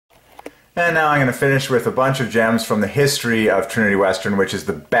And now I'm going to finish with a bunch of gems from the history of Trinity Western, which is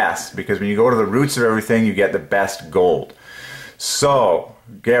the best, because when you go to the roots of everything, you get the best gold. So,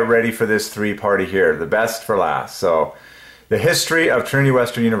 get ready for this three-party here, the best for last. So, the history of Trinity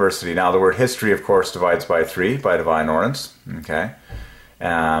Western University. Now, the word history, of course, divides by 3 by Divine Ordinance. Okay?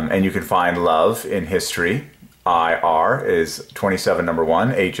 And you can find love in history. IR is 27 number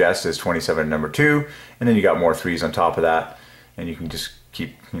 1, HS is 27 number 2, and then you got more 3s on top of that, and you can just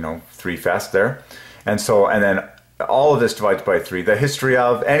keep, 3 fest there. And then all of this divides by 3. The history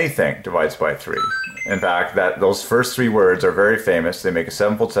of anything divides by 3. In fact, those first 3 words are very famous. They make a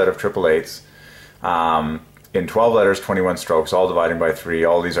 7-fold set of triple eights in 12 letters, 21 strokes, all dividing by 3.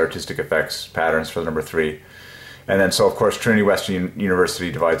 All these artistic effects patterns for the number 3. And then, so of course, Trinity Western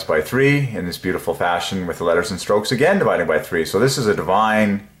University divides by 3 in this beautiful fashion with the letters and strokes again dividing by 3. So this is a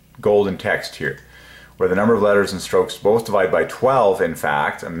divine golden text here, where the number of letters and strokes both divide by 12, in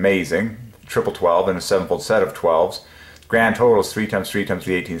fact. Amazing. Triple 12 and a 7-fold set of 12s. Grand total is 3 times 3 times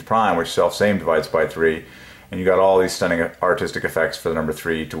the 18th prime, which self-same divides by 3. And you got all these stunning artistic effects for the number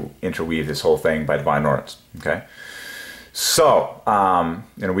 3 to interweave this whole thing by Divine Ordinance. Okay? So,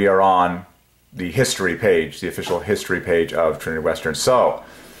 and we are on the history page, the official history page of Trinity Western. So,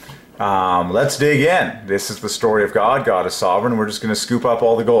 let's dig in. This is the story of God. God is sovereign. We're just going to scoop up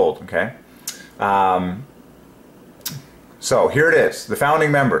all the gold, okay? So, here it is. The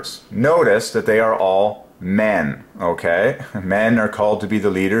founding members. Notice that they are all men, okay? Men are called to be the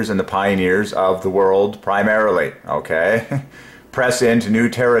leaders and the pioneers of the world primarily, okay? Press into new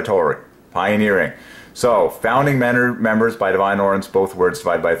territory. Pioneering. So, founding members by Divine Ordinance, both words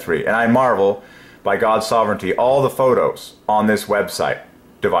divide by 3. And I marvel, by God's sovereignty, all the photos on this website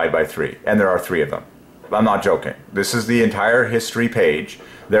divide by 3. And there are 3 of them. I'm not joking. This is the entire history page.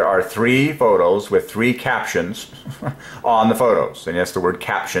 There are 3 photos with 3 captions on the photos. And yes, the word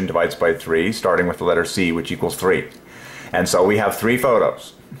caption divides by 3, starting with the letter C, which equals 3. And so we have 3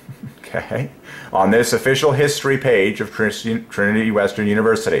 photos, okay, on this official history page of Trinity Western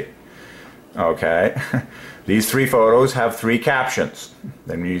University. Okay, these 3 photos have 3 captions.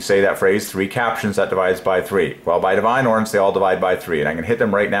 Then when you say that phrase, 3 captions, that divides by 3. Well, by Divine Ordinance, they all divide by 3. And I'm going to hit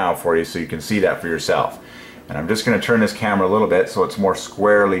them right now for you so you can see that for yourself. And I'm just going to turn this camera a little bit so it's more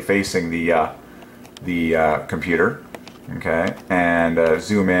squarely facing the computer. Okay, and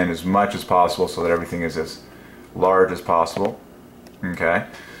zoom in as much as possible so that everything is as large as possible. Okay,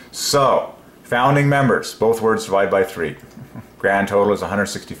 so, founding members, both words divide by 3. Grand total is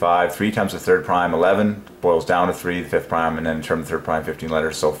 165. 3 times the 3rd prime, 11. Boils down to 3, the 5th prime, and then in term of the 3rd prime, 15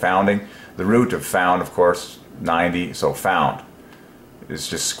 letters. So founding. The root of found, of course, 90. So found is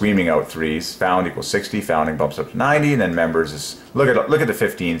just screaming out 3s. Found equals 60. Founding bumps up to 90. And then members is, look at the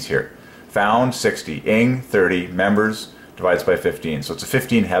 15s here. Found, 60. Ing, 30. Members divides by 15. So it's a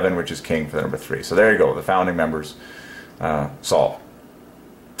 15 heaven, which is king for the number 3. So there you go. The founding members solve.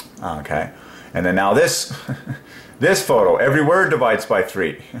 Okay. And then now this... This photo, every word divides by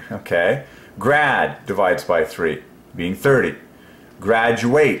 3, okay? Grad divides by 3, being 30.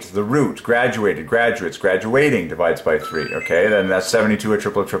 Graduate, the root, graduated, graduates, graduating divides by 3, okay? Then that's 72, a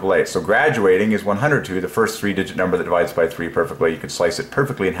triple, triple eight. So graduating is 102, the first 3-digit number that divides by 3 perfectly. You can slice it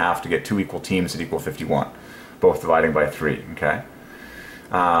perfectly in half to get 2 equal teams that equal 51, both dividing by 3, okay?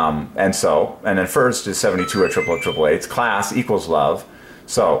 And then first is 72, a triple, triple eight. Class equals love,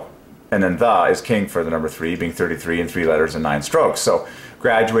 so... And then the is king for the number 3, being 33 in 3 letters and 9 strokes. So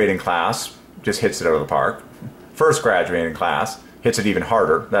graduating class just hits it out of the park. First graduating class hits it even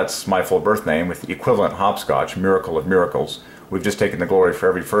harder. That's my full birth name with the equivalent hopscotch, miracle of miracles. We've just taken the glory for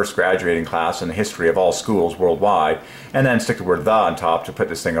every first graduating class in the history of all schools worldwide, and then stick the word the on top to put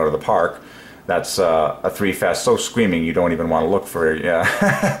this thing out of the park. That's a 3 fest so screaming you don't even want to look for it.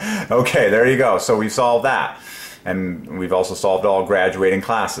 Yeah. Okay, there you go. So we solved that. And we've also solved all graduating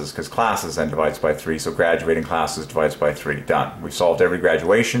classes, because classes then divides by 3, so graduating classes divides by 3. Done. We've solved every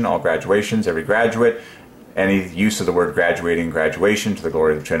graduation, all graduations, every graduate, any use of the word graduating, graduation, to the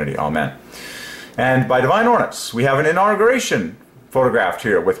glory of the Trinity. Amen. And by Divine Ordinance, we have an inauguration photographed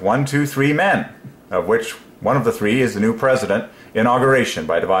here with 1, 2, 3 men, of which one of the 3 is the new president. Inauguration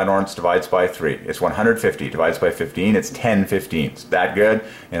by Divine Ordinance divides by 3. It's 150, divides by 15, it's 10 15s. That good?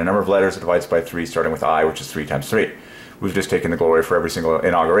 And a number of letters that divides by 3, starting with I, which is 3 times 3. We've just taken the glory for every single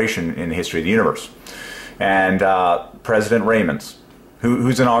inauguration in the history of the universe. And President Raymond's.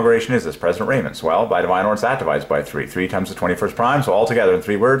 Whose inauguration is this? President Raymond's. Well, by Divine Ordinance, that divides by 3. 3 times the 21st prime, so altogether in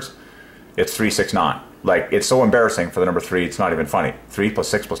 3 words, it's 369. Like, it's so embarrassing for the number 3, it's not even funny. 3 plus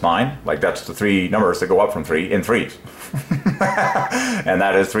 6 plus 9, like that's the 3 numbers that go up from 3 in 3s. And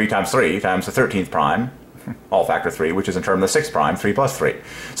that is 3 times 3 times the 13th prime, all factor 3, which is in terms of the 6th prime, 3 plus 3.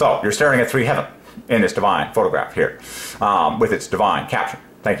 So you're staring at 3 heaven in this divine photograph here, with its divine caption.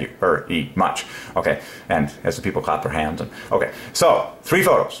 Thank you very much. Okay, and as the people clap their hands. And okay, so 3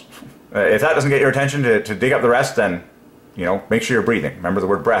 photos. If that doesn't get your attention to dig up the rest, then, you know, make sure you're breathing. Remember, the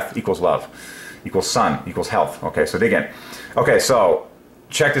word breath equals love, equals sun, equals health. Okay, so dig in. Okay, so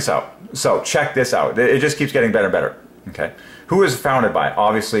check this out. It just keeps getting better and better. Okay, who is founded by?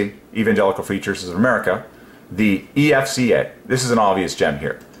 Obviously, Evangelical Free Churches of America, the EFCA. This is an obvious gem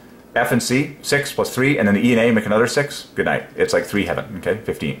here. F and C, 6 plus 3, and then the E and A make another 6. Good night. It's like 3 heaven. Okay,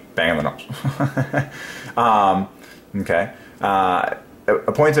 15. Bang on the nose. Okay.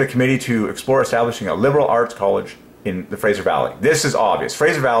 Appointed a committee to explore establishing a liberal arts college in the Fraser Valley. This is obvious.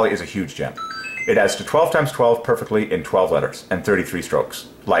 Fraser Valley is a huge gem. It adds to 12 times 12 perfectly in 12 letters and 33 strokes.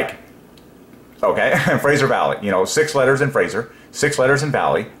 Like, okay, Fraser Valley. You know, 6 letters in Fraser, 6 letters in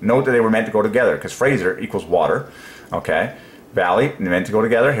Valley. Note that they were meant to go together because Fraser equals water. Okay, Valley meant to go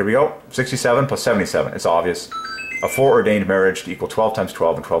together. Here we go. 67 plus 77. It's obvious. A foreordained marriage to equal 12 times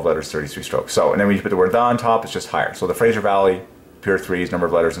 12 and 12 letters, 33 strokes. So, and then when you put the word the on top, it's just higher. So the Fraser Valley, pure 3s, number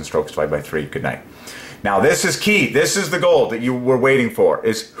of letters and strokes divided by 3. Good night. Now this is key. This is the gold that you were waiting for,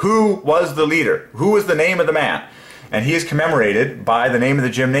 is who was the leader? Who was the name of the man? And he is commemorated by the name of the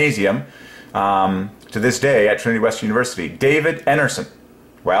gymnasium to this day at Trinity Western University, David Enerson.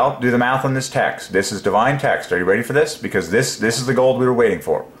 Well, do the math on this text. This is divine text. Are you ready for this? Because this is the gold we were waiting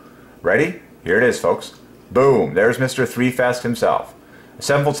for. Ready? Here it is, folks. Boom. There's Mr. 3-Fest himself. A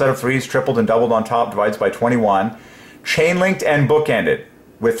 7-fold set of 3s, tripled and doubled on top, divides by 21. Chain linked and bookended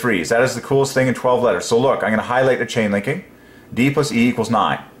with 3s. That is the coolest thing in 12 letters. So look, I'm going to highlight the chain linking. D plus E equals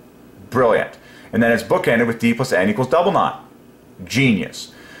 9. Brilliant. And then it's bookended with D plus N equals double 9.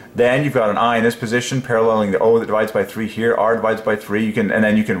 Genius. Then you've got an I in this position paralleling the O that divides by 3 here. R divides by 3. And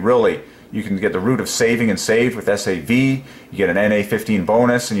then you can get the root of saving and saved with SAV. You get an NA15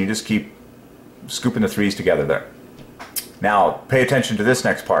 bonus, and you just keep scooping the 3s together there. Now, pay attention to this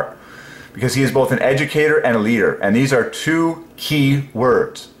next part, because he is both an educator and a leader, and these are 2 key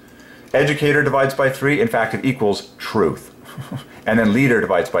words. Educator divides by 3, in fact it equals truth. And then leader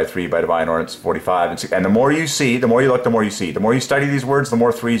divides by 3 by Divine Ordinance 45. And the more you see, the more you look, the more you see. The more you study these words, the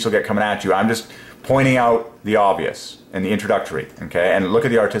more 3s you'll get coming at you. I'm just pointing out the obvious and the introductory, okay? And look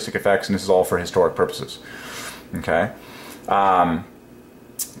at the artistic effects, and this is all for historic purposes, okay?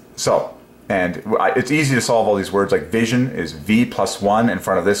 And it's easy to solve all these words, like vision is V plus 1 in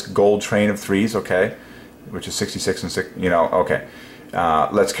front of this gold train of 3s, okay? Which is 66 and 6, you know, okay.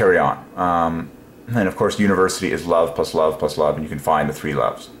 Let's carry on. And of course, university is love plus love plus love, and you can find the 3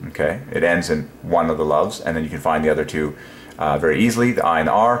 loves, okay? It ends in one of the loves, and then you can find the other 2 very easily, the I and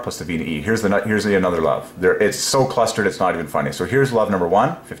the R plus the V and the E. Here's another love. It's so clustered, it's not even funny. So here's love number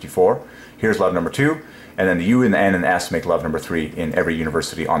 1, 54. Here's love number 2. And then the U and the N and the S make love number 3 in every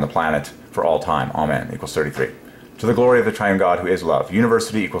university on the planet for all time. Amen. Equals 33. To the glory of the Triune God who is love.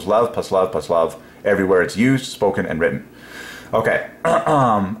 University equals love plus love plus love everywhere it's used, spoken, and written. Okay.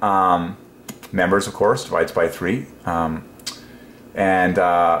 Members, of course, divides by 3.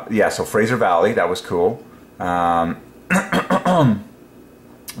 Yeah, so Fraser Valley, that was cool.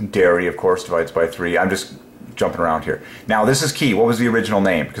 Dairy, of course, divides by 3. I'm just jumping around here. Now, this is key. What was the original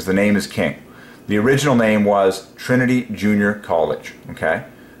name? Because the name is king. The original name was Trinity Junior College, okay?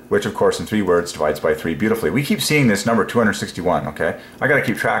 Which, of course, in 3 words divides by 3 beautifully. We keep seeing this number 261, okay? I got to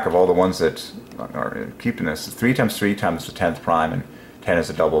keep track of all the ones that are keeping this. 3 times 3 times the 10th prime, and 10 is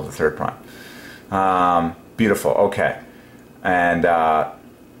the double of the 3rd prime. Beautiful, okay. And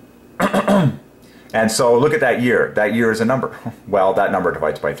and so look at that year. That year is a number. Well, that number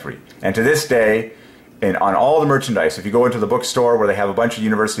divides by 3. And to this day, on all the merchandise, if you go into the bookstore where they have a bunch of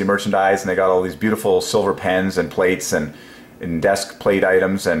university merchandise and they got all these beautiful silver pens and plates and desk plate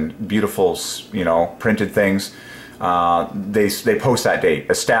items and beautiful, you know, printed things, they post that date,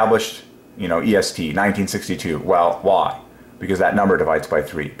 established, you know, EST 1962. Well, why? Because that number divides by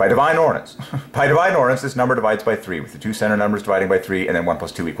 3. By Divine Ordinance. By Divine Ordinance, this number divides by 3, with the 2 center numbers dividing by 3, and then 1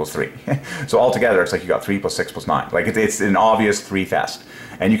 plus 2 equals 3. So altogether, it's like you got 3 plus 6 plus 9. Like it's an obvious 3-fest.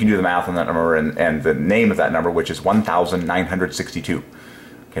 And you can do the math on that number and the name of that number, which is 1,962.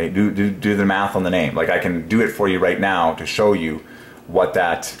 Okay, do the math on the name. Like I can do it for you right now to show you what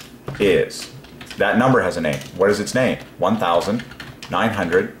that is. That number has a name. What is its name?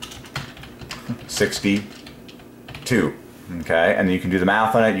 1,962. Okay, and you can do the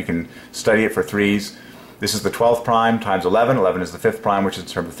math on it. You can study it for 3s. This is the 12th prime times 11. 11 is the 5th prime, which is in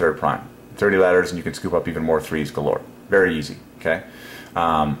terms of the 3rd prime. 30 letters, and you can scoop up even more 3s galore. Very easy. Okay.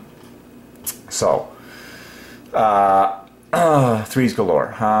 Threes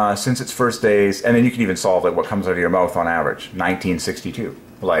galore. Since its first days, and then you can even solve it, what comes out of your mouth on average. 1962.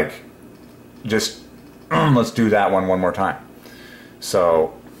 Like, just, let's do that one more time.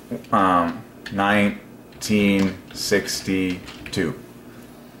 So, 1962.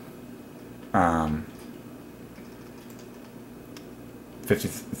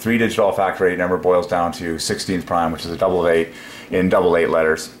 53-digit all-factor 8 number boils down to 16th prime, which is a double of 8 in double 8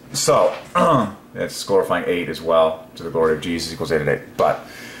 letters. So, it's glorifying 8 as well, to the glory of Jesus equals 8 at 8. But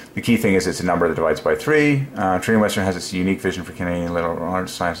the key thing is it's a number that divides by 3. Trinity Western has its unique vision for Canadian literal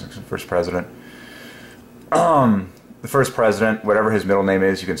arts science. First president. The first president, whatever his middle name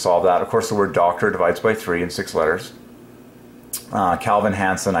is, you can solve that. Of course, the word doctor divides by 3 in 6 letters. Calvin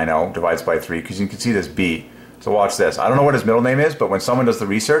Hansen, I know, divides by 3 because you can see this B. So watch this. I don't know what his middle name is, but when someone does the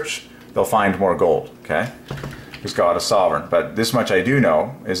research, they'll find more gold, okay? Because God is sovereign. But this much I do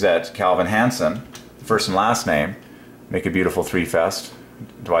know is that Calvin Hansen, the first and last name, make a beautiful 3 fest,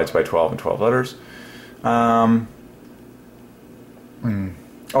 divides by 12 in 12 letters.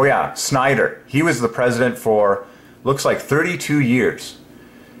 Oh yeah, Snyder. He was the president for, looks like 32 years.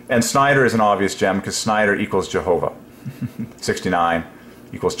 And Snyder is an obvious gem because Snyder equals Jehovah. 69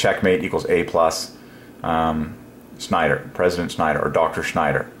 equals checkmate equals A+. Snyder, President Snyder, or Dr.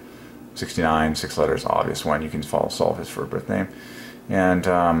 Schneider. 69, 6 letters, obvious one. You can solve his birth name. And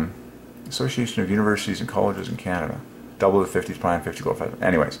Association of Universities and Colleges in Canada. Double the 50th prime, 50 gold, 5.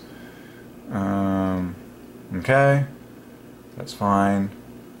 Anyways. Okay. That's fine.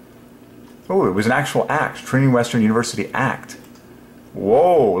 Oh, it was an actual act. Trinity Western University Act.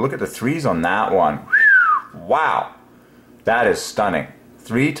 Whoa, look at the 3s on that one. Wow. That is stunning.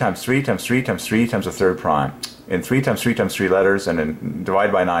 3 times 3 times 3 times 3 times a third prime. In 3 times 3 times 3 letters and then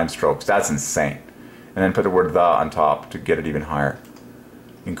divide by 9 strokes. That's insane. And then put the word the on top to get it even higher.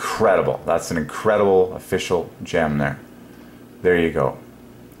 Incredible. That's an incredible official gem there. There you go.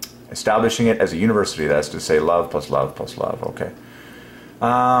 Establishing it as a university, that's to say love plus love plus love. Okay.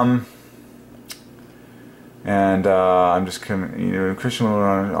 And I'm just coming, you know, Christian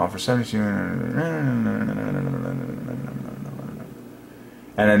will offer 72.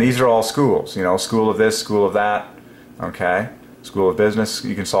 And then these are all schools, you know, school of this, school of that, okay? School of business,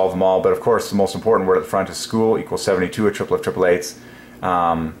 you can solve them all, but of course the most important word at the front is school equals 72, a triple of triple eights.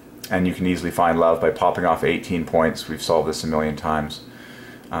 And you can easily find love by popping off 18 points. We've solved this a million times.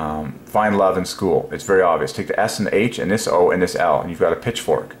 Find love in school. It's very obvious. Take the S and the H and this O and this L, and you've got a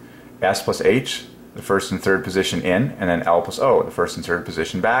pitchfork. S plus H, the first and third position in, and then L plus O, the first and third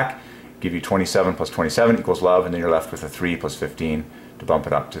position back. Give you 27 plus 27 equals love, and then you're left with a 3 plus 15 to bump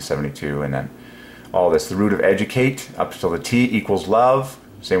it up to 72, and then all this. The root of educate up till the T equals love.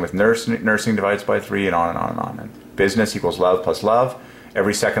 Same with nursing divides by 3, and on and on and on. And business equals love plus love.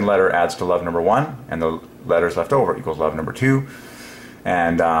 Every second letter adds to love number 1, and the letters left over equals love number 2.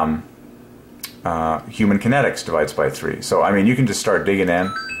 And human kinetics divides by 3. So, I mean, you can just start digging in.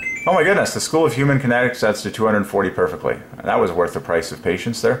 Oh my goodness, the School of Human Kinetics, that's to 240 perfectly. That was worth the price of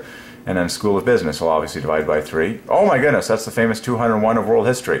patience there. And then School of Business will obviously divide by 3. Oh my goodness, that's the famous 201 of world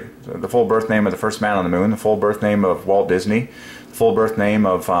history. The full birth name of the first man on the moon, the full birth name of Walt Disney, the full birth name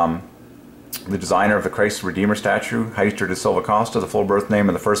of the designer of the Christ Redeemer statue, Heister de Silva Costa, the full birth name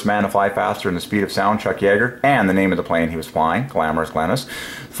of the first man to fly faster than the speed of sound, Chuck Yeager, and the name of the plane he was flying, Glamorous Glennis,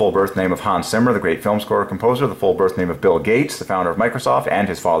 the full birth name of Hans Zimmer, the great film score composer, the full birth name of Bill Gates, the founder of Microsoft, and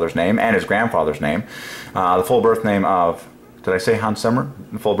his father's name, and his grandfather's name, the full birth name of, did I say Hans Zimmer?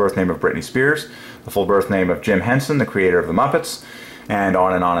 The full birth name of Britney Spears, the full birth name of Jim Henson, the creator of the Muppets, and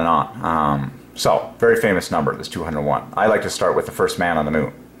on and on and on. So, very famous number, this 201. I like to start with the first man on the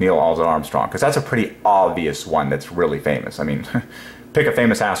moon, Neil Armstrong, because that's a pretty obvious one that's really famous. I mean, pick a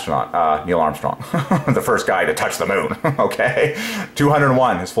famous astronaut, Neil Armstrong, the first guy to touch the moon, okay?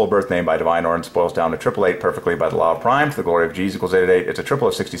 201, his full birth name by Divine Ordinance boils down to 888 perfectly by the law of prime, to the glory of Jesus equals 8 at 8. It's a triple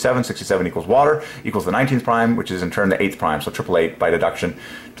of 67, 67 equals water, equals the 19th prime, which is in turn the 8th prime, so 888 by deduction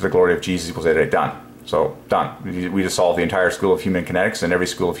to the glory of Jesus equals 8 at 8, done. So, done. We just solved the entire School of Human Kinetics and every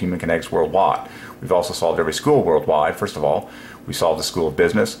School of Human Kinetics worldwide. We've also solved every school worldwide, first of all. We solved the School of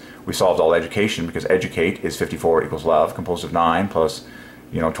Business. We solved all education because educate is 54 equals love, composed of 9 plus,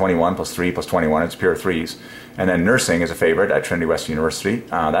 21 plus 3 plus 21. It's pure 3s. And then nursing is a favorite at Trinity Western University.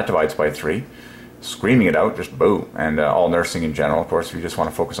 That divides by 3. Screaming it out, just boom. And all nursing in general, of course, if you just want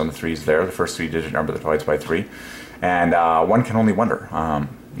to focus on the 3s there, the first 3-digit number that divides by 3. And one can only wonder.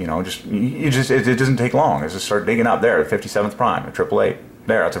 It doesn't take long. Just start digging up there, the 57th prime, a 888.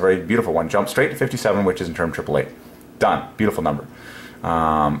 There, that's a very beautiful one. Jump straight to 57, which is in turn 888. Done. Beautiful number.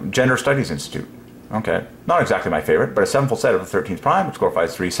 Gender Studies Institute. Okay. Not exactly my favorite, but a 7-fold set of the 13th prime, which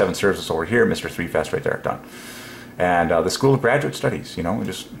glorifies 3. 7 serves us over here. Mr. 3 fast right there. Done. And the School of Graduate Studies, you know,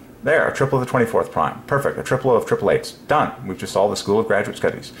 just there, a triple of the 24th prime. Perfect. A triple of triple eights. Done. We've just solved the School of Graduate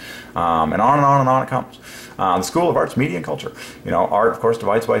Studies. And on and on and on it comes. The School of Arts, Media, and Culture. You know, art, of course,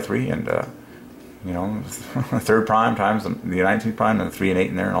 divides by 3, and, you know, the 3rd prime times the 19th prime, and the 3 and 8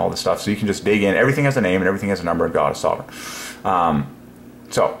 in there, and all this stuff. So you can just dig in. Everything has a name, and everything has a number, and God is sovereign.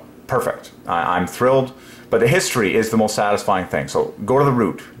 So, perfect. I'm thrilled. But the history is the most satisfying thing. So go to the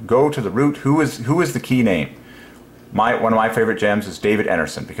root. Go to the root. Who is the key name? One of my favorite gems is David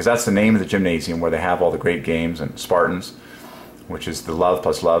Enerson, because that's the name of the gymnasium where they have all the great games, and Spartans, which is the love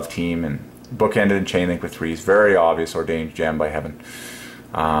plus love team, and bookended and chain link with 3s. Very obvious ordained gem by heaven.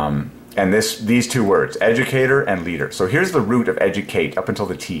 And these 2 words, educator and leader. So here's the root of educate up until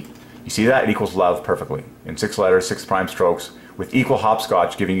the T. You see that? It equals love perfectly. In 6 letters, 6 prime strokes, with equal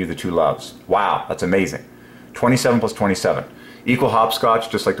hopscotch giving you the 2 loves. Wow, that's amazing. 27 plus 27. Equal hopscotch,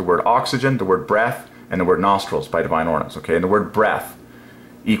 just like the word oxygen, the word breath, and the word nostrils by Divine Ordinance, okay? And the word breath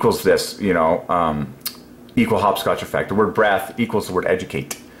equals this, you know, equal hopscotch effect. The word breath equals the word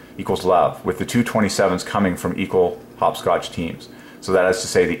educate, equals love, with the 2 27s coming from equal hopscotch teams. So that is to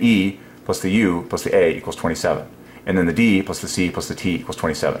say the E plus the U plus the A equals 27. And then the D plus the C plus the T equals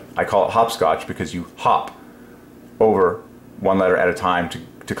 27. I call it hopscotch because you hop over 1 letter at a time to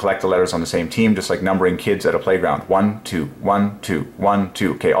collect the letters on the same team, just like numbering kids at a playground. 1, 2, 1, 2, 1,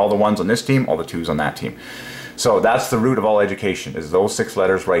 2. Okay, all the 1s on this team, all the 2s on that team. So that's the root of all education, is those 6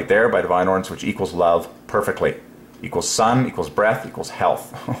 letters right there by Divine Ordinance, which equals love perfectly. Equals sun, equals breath, equals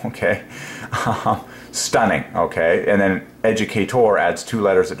health. Okay? Stunning. Okay? And then educator adds 2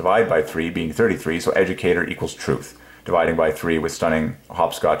 letters that divide by 3, being 33, so educator equals truth. Dividing by 3 with stunning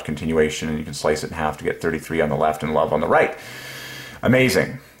hopscotch continuation, and you can slice it in half to get 33 on the left and love on the right.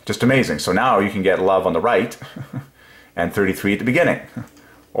 Amazing. Just amazing. So now you can get love on the right and 33 at the beginning.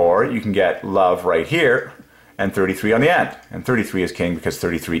 Or you can get love right here and 33 on the end. And 33 is king because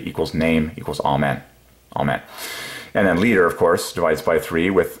 33 equals name equals amen. Amen. And then leader, of course, divides by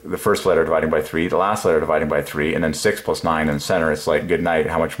 3 with the first letter dividing by 3, the last letter dividing by 3, and then 6 plus 9 in the center. It's like, good night,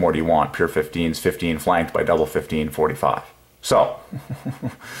 how much more do you want? Pure 15s, 15 flanked by double 15, 45. So,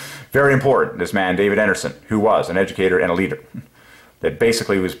 very important, this man, David Enerson, who was an educator and a leader. That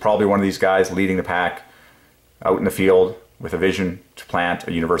basically was probably one of these guys leading the pack out in the field with a vision to plant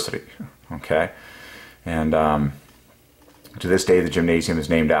a university. Okay? And to this day, the gymnasium is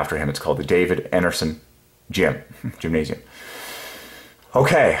named after him. It's called the David Enerson Gymnasium.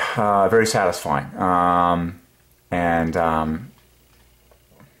 Okay, very satisfying.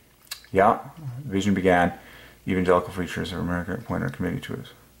 Yeah, vision began. Evangelical Preachers of America appointed a committee to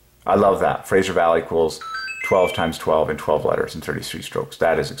us. I love that. Fraser Valley equals 12 times 12 in 12 letters and 33 strokes.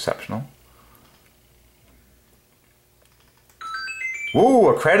 That is exceptional. Ooh,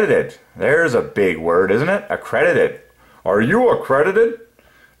 accredited. There's a big word, isn't it? Accredited. Are you accredited?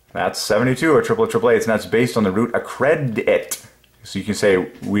 That's 72 or triple eights, and that's based on the root accredit. So you can say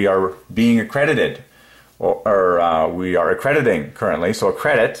we are being accredited, or we are accrediting currently. So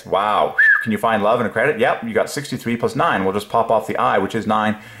accredit, wow. Can you find love in accredit? Yep, you got 63 plus 9. We'll just pop off the I, which is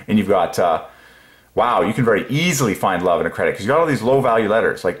 9, and you've got, wow, you can very easily find love in accredit because you've got all these low value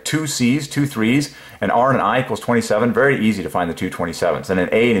letters, like 2 C's, 2 3's, and R and an I equals 27. Very easy to find the 2 27s. And an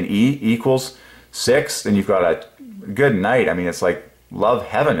A and an E equals 6, then you've got a good night. I mean, it's like love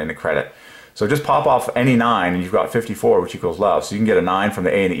heaven in accredit. So just pop off any 9 and you've got 54, which equals love. So you can get a 9 from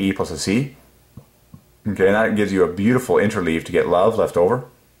the A and the E plus a C. Okay, and that gives you a beautiful interleave to get love left over.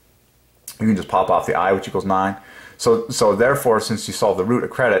 You can just pop off the I, which equals 9. So therefore, since you solve the root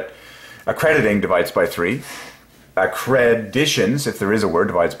accredit, accrediting divides by 3. Accreditions, if there is a word,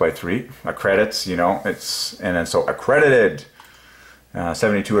 divides by 3. Accredits, you know, it's, and then so accredited.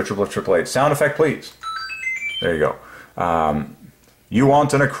 72 or triple eight. Sound effect, please. There you go. You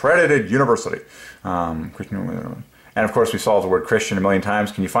want an accredited university. Christian, and of course, we solved the word Christian a million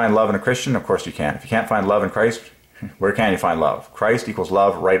times. Can you find love in a Christian? Of course you can. If you can't find love in Christ, where can you find love? Christ equals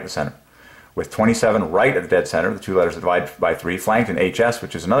love right at the center. With 27 right at the dead center, the 2 letters that divide by 3, flanked in HS,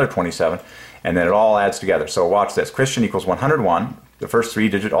 which is another 27, and then it all adds together. So watch this. Christian equals 101, the first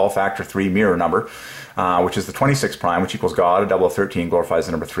 3-digit all-factor 3 mirror number, which is the 26 prime, which equals God. A double of 13 glorifies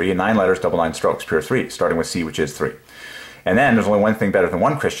the number 3, and 9 letters, double 9 strokes, pure 3, starting with C, which is 3. And then there's only one thing better than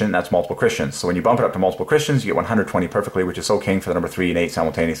one Christian, and that's multiple Christians. So when you bump it up to multiple Christians, you get 120 perfectly, which is so king for the number 3 and 8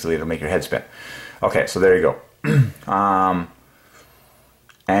 simultaneously. It'll make your head spin. Okay, so there you go.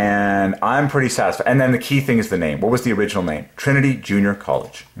 And I'm pretty satisfied. And then the key thing is the name. What was the original name? Trinity Junior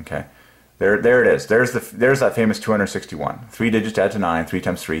College. Okay, there it is. There's that famous 261. 3 digits add to 9. 3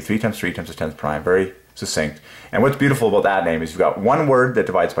 times 3. 3 times 3 times the 10th prime. Very succinct. And what's beautiful about that name is you've got one word that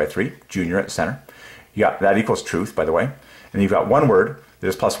divides by 3, junior at the center. You got, that equals truth, by the way. And you've got one word that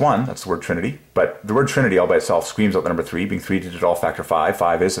is plus 1, that's the word Trinity. But the word Trinity all by itself screams out the number 3, being 3-digit all factor 5.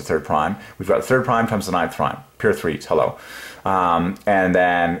 5 is the third prime. We've got the third prime times the ninth prime. Pure threes, hello. And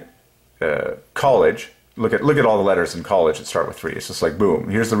then college. Look at all the letters in college that start with 3. It's just like boom.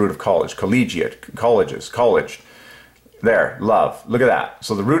 Here's the root of college. Collegiate, colleges, college. There, love. Look at that.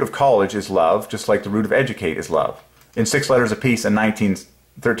 So the root of college is love, just like the root of educate is love. In 6 letters apiece and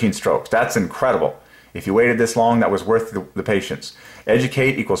 13 strokes. That's incredible. If you waited this long, that was worth the patience.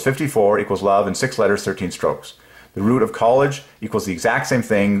 Educate equals 54 equals love in 6 letters, 13 strokes. The root of college equals the exact same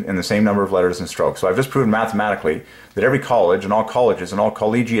thing in the same number of letters and strokes. So I've just proven mathematically that every college and all colleges and all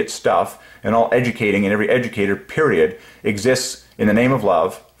collegiate stuff and all educating and every educator, period, exists in the name of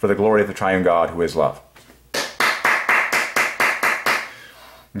love for the glory of the Triune God who is love.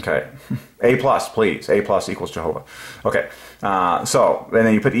 Okay, A plus, please. A plus equals Jehovah. Okay, so and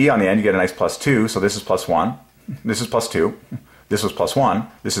then you put E on the end, you get a nice plus 2. So this is plus 1. This is plus 2. This was plus 1.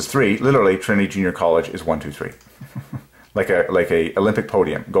 This is 3. Literally, Trinity Junior College is 1, 2, 3. like a Olympic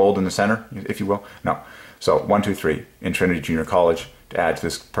podium, gold in the center, if you will. No, so 1, 2, 3 in Trinity Junior College to add to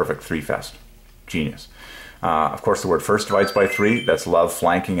this perfect 3 fest. Genius. Of course, the word first divides by 3. That's love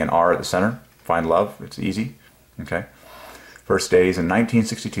flanking and R at the center. Find love. It's easy. Okay. First days in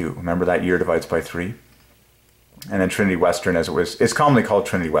 1962. Remember that year divides by 3. And then Trinity Western, as it's commonly called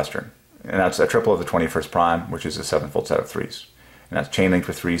Trinity Western. And that's a triple of the 21st prime, which is a 7-fold set of 3s. And that's chain linked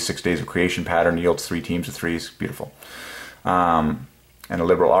with 3s. 6 days of creation pattern yields 3 teams of 3s. Beautiful. And a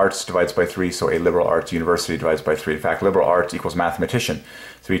liberal arts divides by 3, so a liberal arts university divides by 3. In fact, liberal arts equals mathematician.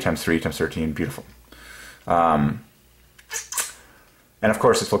 3 times 3 times 13. Beautiful. And of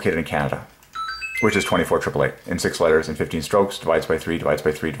course, it's located in Canada, which is 24888 in 6 letters and 15 strokes, divides by 3, divides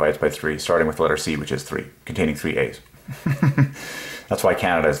by 3, divides by 3, starting with the letter C, which is 3, containing 3 A's. That's why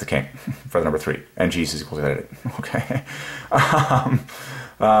Canada is the king for the number 3, and Jesus equals edited. Okay.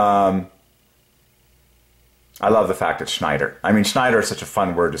 I love the fact that Schneider. I mean, Schneider is such a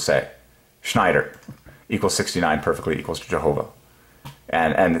fun word to say. Schneider equals 69 perfectly equals to Jehovah.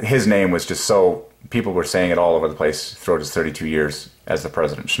 And his name was just so, people were saying it all over the place throughout his 32 years as the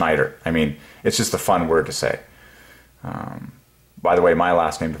president, Schneider. I mean, it's just a fun word to say. By the way, my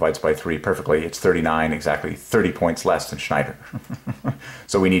last name divides by 3 perfectly. It's 39, exactly 30 points less than Schneider.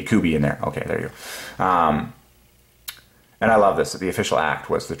 So we need Kubi in there. Okay, there you go. And I love this. The official act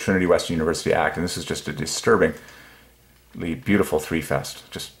was the Trinity Western University Act, and this is just a disturbingly beautiful 3 fest.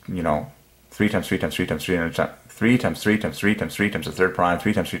 Just, you know, 3 times 3 times 3 times 3 times 3 times 3 times 3 times 3 times the third prime,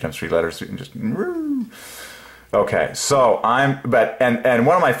 3 times 3 times 3 letters, and just okay. So and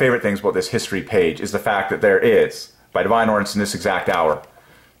one of my favorite things about this history page is the fact that there is, by Divine Ordinance in this exact hour,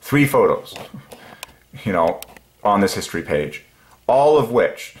 3 photos, you know, on this history page, all of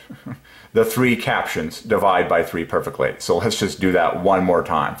which the 3 captions divide by 3 perfectly. So let's just do that one more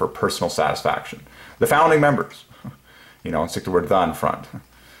time for personal satisfaction. The founding members, you know, and stick the word "the" in front,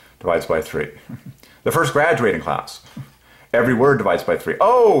 divides by 3. The first graduating class, every word divides by 3.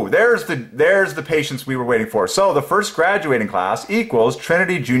 Oh, there's the patience we were waiting for. So the first graduating class equals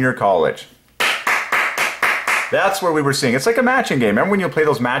Trinity Junior College. That's where we were seeing. It's like a matching game. Remember when you play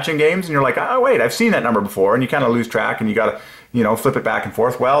those matching games and you're like, oh wait, I've seen that number before, and you kind of lose track and you got to, you know, flip it back and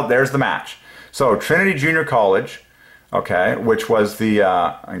forth. Well, there's the match. So Trinity Junior College, okay, which was the,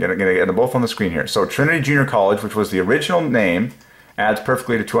 I'm gonna get them both on the screen here. So Trinity Junior College, which was the original name, adds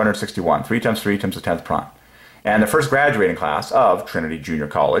perfectly to 261. 3 times 3 times the 10th prime. And the first graduating class of Trinity Junior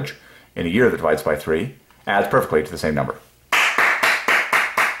College, in a year that divides by 3, adds perfectly to the same number.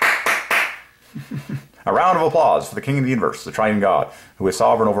 A round of applause for the King of the Universe, the Triune God, who is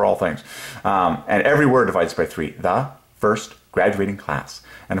sovereign over all things. And every word divides by 3. The first graduating class.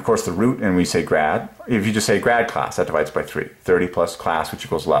 And of course the root, and we say grad, if you just say grad class, that divides by 3. 30 plus class, which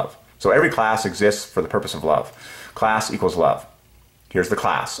equals love. So every class exists for the purpose of love. Class equals love. Here's the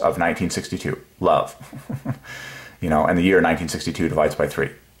class of 1962, love. You know, and the year 1962 divides by 3,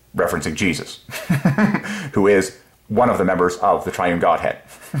 referencing Jesus, who is one of the members of the Triune Godhead.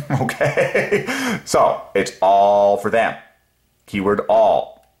 Okay? So, it's all for them. Keyword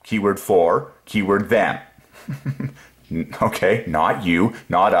all. Keyword for. Keyword them. Okay? Not you,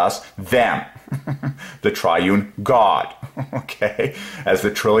 not us, them. The Triune God. Okay? As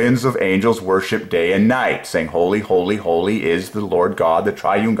the trillions of angels worship day and night, saying, holy, holy, holy is the Lord God, the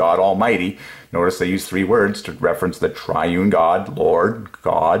Triune God Almighty. Notice they use 3 words to reference the Triune God, Lord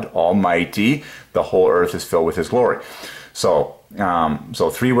God Almighty. The whole earth is filled with His glory. So,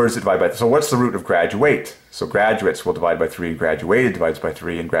 3 words that divide by. So what's the root of graduate? So graduates will divide by 3, graduated divides by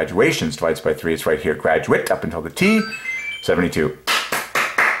 3, and graduations divides by 3. It's right here. Graduate up until the T, 72.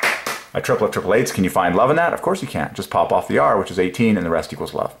 A triple of triple eights, can you find love in that? Of course you can. Just pop off the R, which is 18, and the rest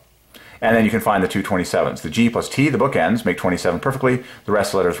equals love. And then you can find the two 27s. The G plus T, the bookends, make 27 perfectly. The rest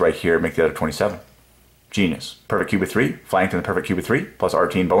of the letters right here make the other 27. Genius. Perfect cube of 3, flanked in the perfect cube of 3, plus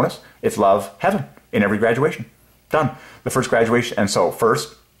artine bonus. It's love, heaven, in every graduation. Done. The first graduation, and so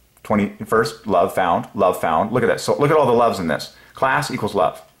first, love found. Look at that. So look at all the loves in this. Class equals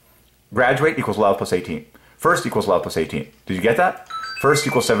love. Graduate equals love plus 18. First equals love plus 18. Did you get that? First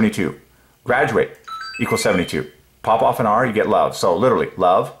equals 72. Graduate equals 72. Pop off an R, you get love. So literally,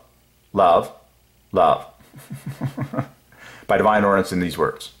 love, love, love. By divine ordinance in these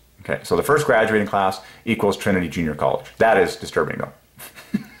words. Okay, so the first graduating class equals Trinity Junior College. That is disturbing though.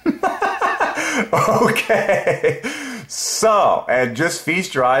 Okay, so, and just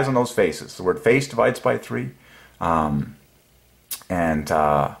feast your eyes on those faces. The word face divides by 3.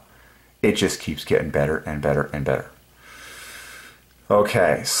 It just keeps getting better and better and better.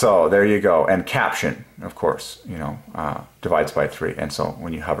 Okay, so there you go. And caption, of course, divides by 3. And so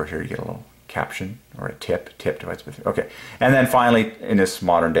when you hover here, you get a little caption or a tip. Tip divides by 3. Okay, and then finally, in this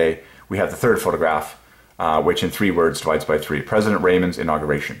modern day, we have the third photograph, which in 3 words divides by 3. President Raymond's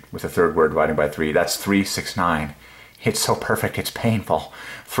inauguration, with the third word dividing by 3. That's 369. It's so perfect, it's painful.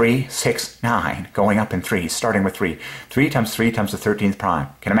 3, 6, 9, going up in 3, starting with 3. 3 times the 13th prime.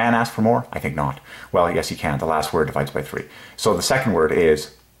 Can a man ask for more? I think not. Well, yes, he can. The last word divides by 3. So the second word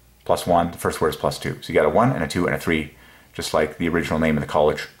is plus 1. The first word is plus 2. So you got a 1 and a 2 and a 3, just like the original name of the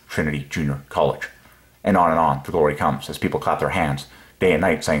college, Trinity Junior College. And on, the glory comes as people clap their hands day and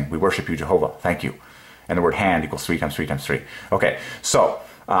night saying, we worship you, Jehovah. Thank you. And the word hand equals 3 times 3 times 3. Okay, so,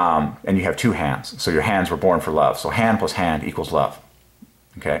 and you have 2 hands. So your hands were born for love. So hand plus hand equals love.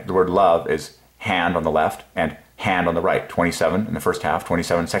 Okay, the word love is hand on the left and hand on the right. 27 in the first half,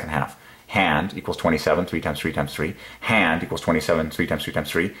 27 in the second half. Hand equals 27, 3 times 3 times 3. Hand equals 27, 3 times 3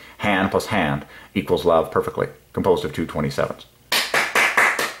 times 3. Hand plus hand equals love perfectly, composed of 2 27s.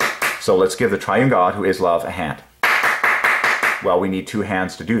 So let's give the Triune God, who is love, a hand. Well, we need 2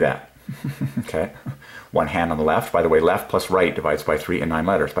 hands to do that. Okay, 1 hand on the left. By the way, left plus right divides by 3 and 9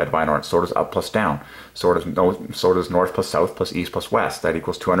 letters by divine ordinance. So does up plus down. So does north plus south plus east plus west. That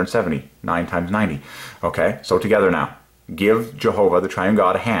equals 270. 9 times 90. Okay, so together now. Give Jehovah, the Triune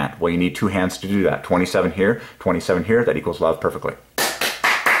God, a hand. Well, you need 2 hands to do that. 27 here, 27 here. That equals love perfectly.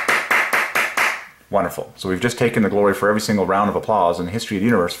 Wonderful. So we've just taken the glory for every single round of applause in the history of the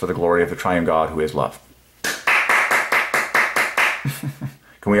universe for the glory of the Triune God, who is love.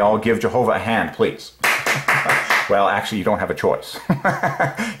 Can we all give Jehovah a hand, please? Well, actually, you don't have a choice.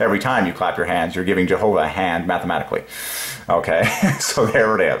 Every time you clap your hands, you're giving Jehovah a hand mathematically. Okay, so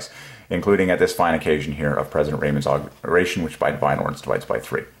there it is, including at this fine occasion here of President Raymond's inauguration, which by divine ordinance divides by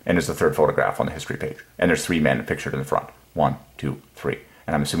 3, and is the third photograph on the history page. And there's 3 men pictured in the front. 1, 2, 3.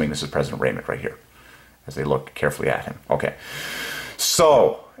 And I'm assuming this is President Raymond right here, as they look carefully at him. Okay,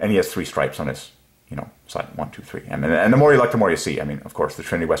 so, and he has 3 stripes on his, side 1, 2, 3. And the more you look, the more you see. I mean, of course, the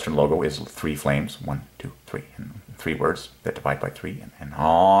Trinity Western logo is 3 flames, 1, 2, 3, and 3 words that divide by 3, and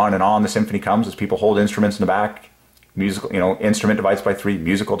on the symphony comes as people hold instruments in the back. Musical, instrument divides by 3,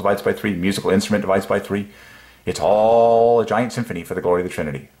 musical divides by 3, musical instrument divides by 3. It's all a giant symphony for the glory of the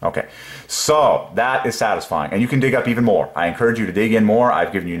Trinity. Okay, so that is satisfying, and you can dig up even more. I encourage you to dig in more.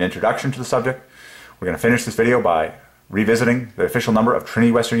 I've given you an introduction to the subject. We're going to finish this video by revisiting the official number of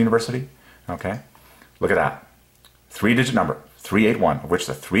Trinity Western University. Okay. Look at that. 3-digit number, 381, of which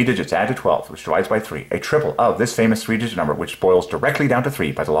the 3 digits add to 12, which divides by 3. A triple of this famous 3-digit number, which boils directly down to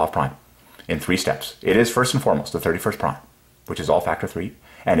 3 by the law of prime, in 3 steps. It is first and foremost the 31st prime, which is all factor 3,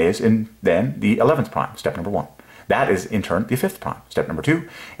 and is then the 11th prime, step number 1. That is in turn the 5th prime, step number 2,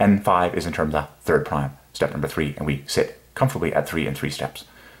 and 5 is in turn the 3rd prime, step number 3, and we sit comfortably at 3 in 3 steps.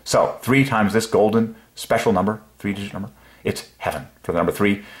 So 3 times this golden special number, 3-digit number, it's heaven. For the number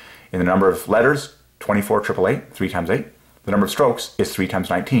 3, in the number of letters, 24,888, 3 times 8. The number of strokes is 3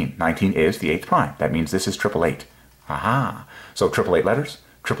 times 19. 19 is the 8th prime. That means this is 888. Aha! So 888 letters,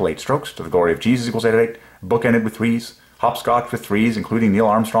 888 strokes, to the glory of Jesus equals 888, bookended with 3s, hopscotch with 3s, including Neil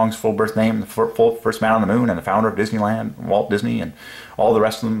Armstrong's full birth name, the first man on the moon, and the founder of Disneyland, Walt Disney, and all the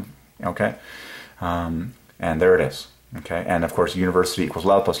rest of them, okay? And there it is, okay? And of course, university equals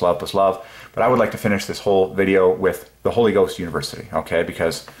love plus love plus love. But I would like to finish this whole video with the Holy Ghost University, okay?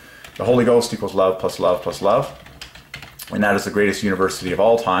 Because the Holy Ghost equals love plus love plus love, and that is the greatest university of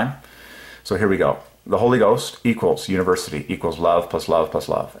all time. So here we go. The Holy Ghost equals university equals love plus love plus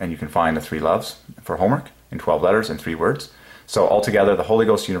love. And you can find the 3 loves for homework in 12 letters and 3 words. So altogether, the Holy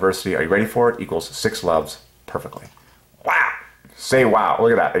Ghost University, are you ready for it, equals 6 loves perfectly. Wow! Say wow.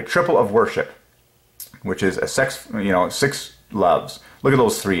 Look at that. A triple of worship, which is a 6 loves. Look at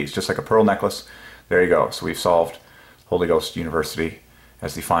those threes, just like a pearl necklace. There you go. So we've solved Holy Ghost University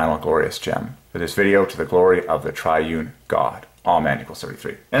as the final glorious gem for this video, to the glory of the Triune God. Amen equals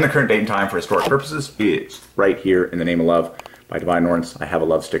 33. And the current date and time for historic purposes is right here in the name of love by Divine Ordinance. I have a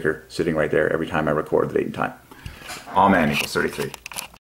love sticker sitting right there every time I record the date and time. Amen equals 33.